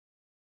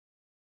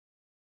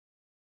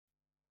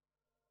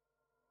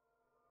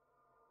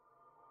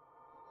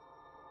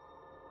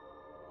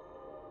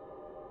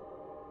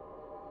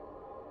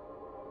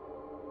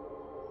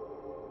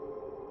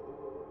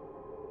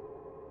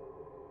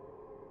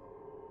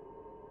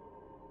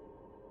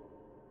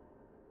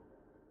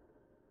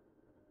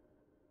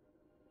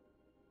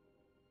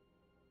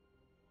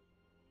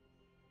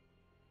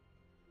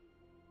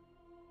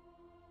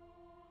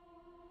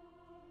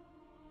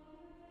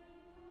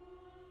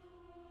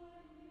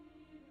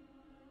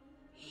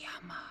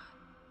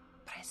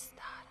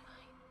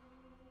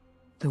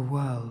The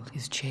world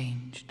is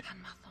changed.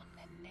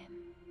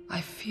 I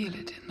feel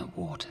it in the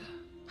water.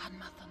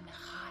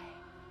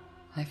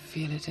 I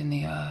feel it in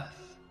the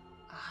earth.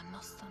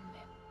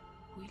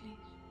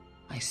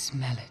 I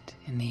smell it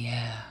in the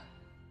air.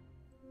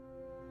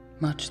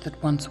 Much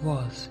that once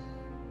was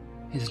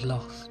is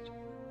lost,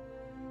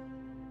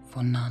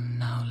 for none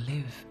now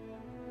live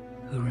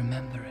who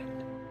remember it.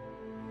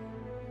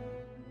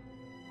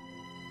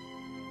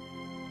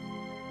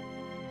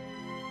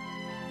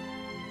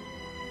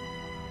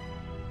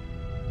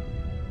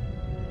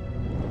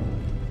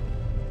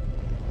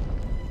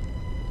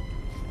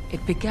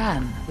 It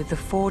began with the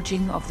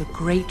forging of the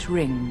Great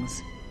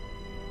Rings.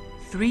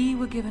 3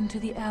 were given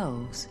to the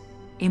elves,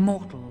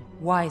 immortal,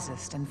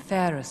 wisest, and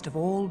fairest of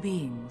all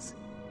beings.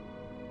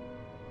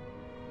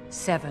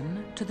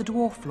 7 to the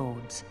dwarf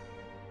lords,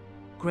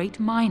 great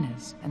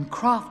miners and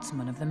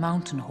craftsmen of the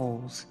mountain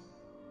halls.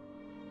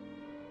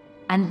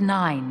 And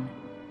 9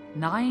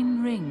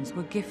 rings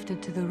were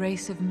gifted to the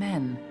race of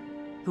men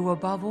who,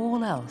 above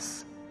all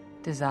else,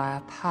 desire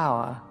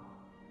power.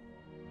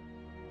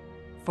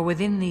 For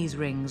within these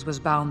rings was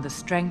bound the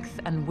strength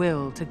and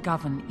will to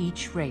govern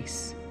each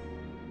race.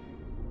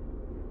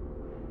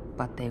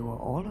 But they were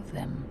all of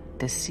them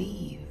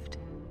deceived,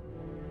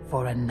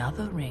 for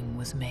another ring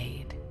was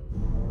made.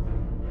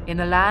 In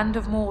the land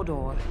of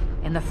Mordor,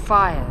 in the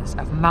fires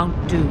of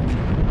Mount Doom,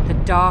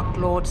 the Dark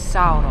Lord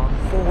Sauron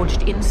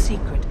forged in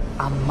secret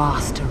a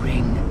master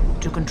ring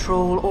to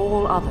control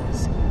all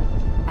others.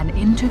 And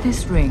into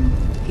this ring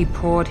he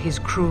poured his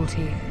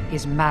cruelty,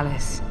 his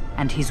malice,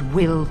 and his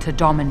will to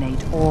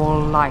dominate all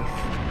life.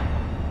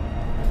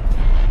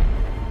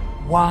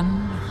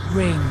 One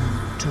ring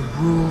to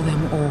rule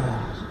them all.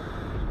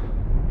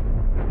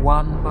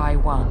 One by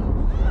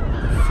one,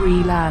 the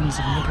free lands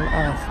of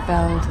Middle-earth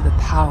fell to the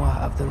power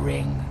of the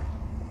ring.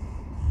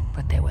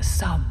 But there were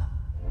some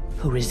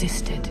who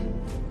resisted.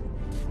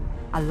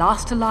 A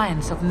last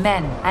alliance of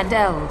men and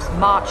elves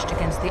marched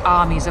against the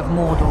armies of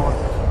Mordor,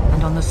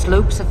 and on the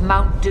slopes of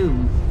Mount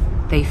Doom,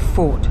 they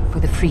fought for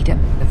the freedom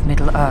of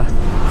Middle-earth.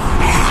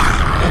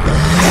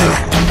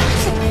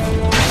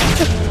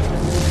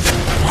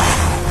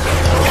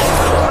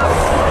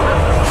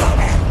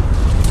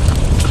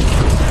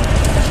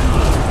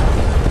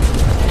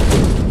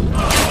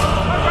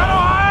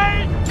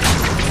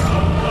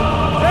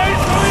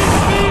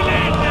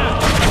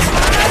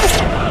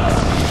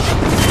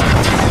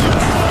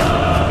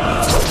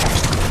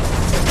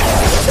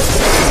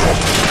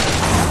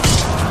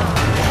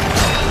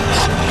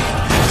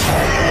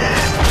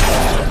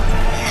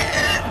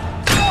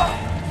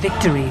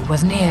 Victory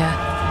was near.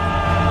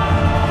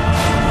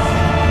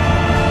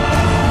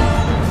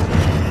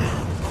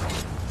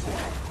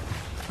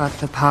 But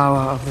the power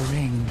of the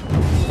ring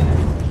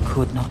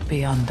could not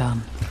be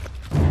undone.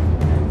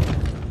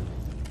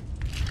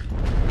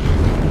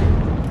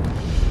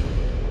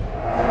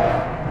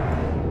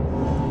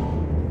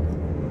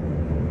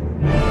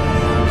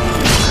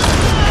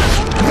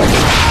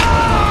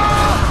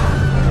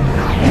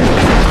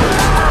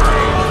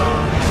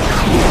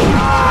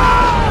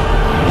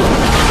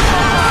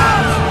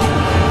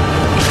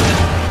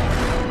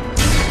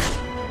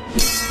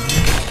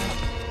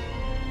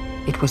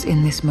 It was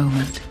in this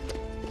moment,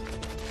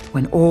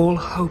 when all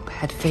hope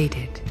had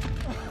faded,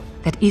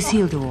 that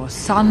Isildur,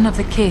 son of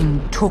the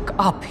king, took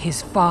up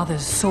his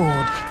father's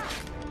sword.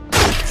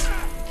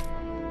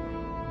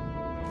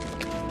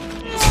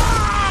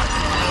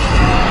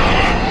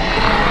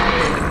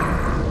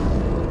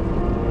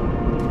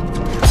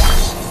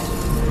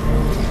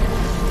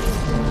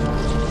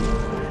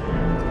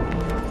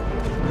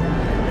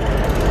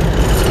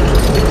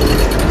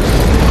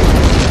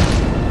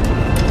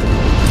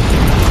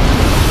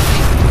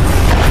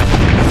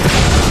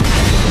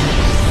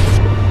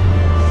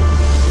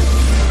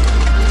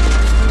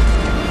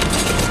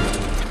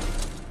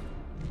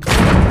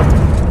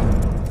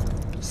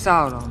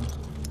 Sauron,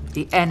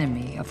 the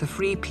enemy of the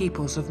free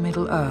peoples of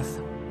Middle-earth,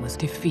 was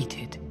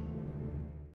defeated.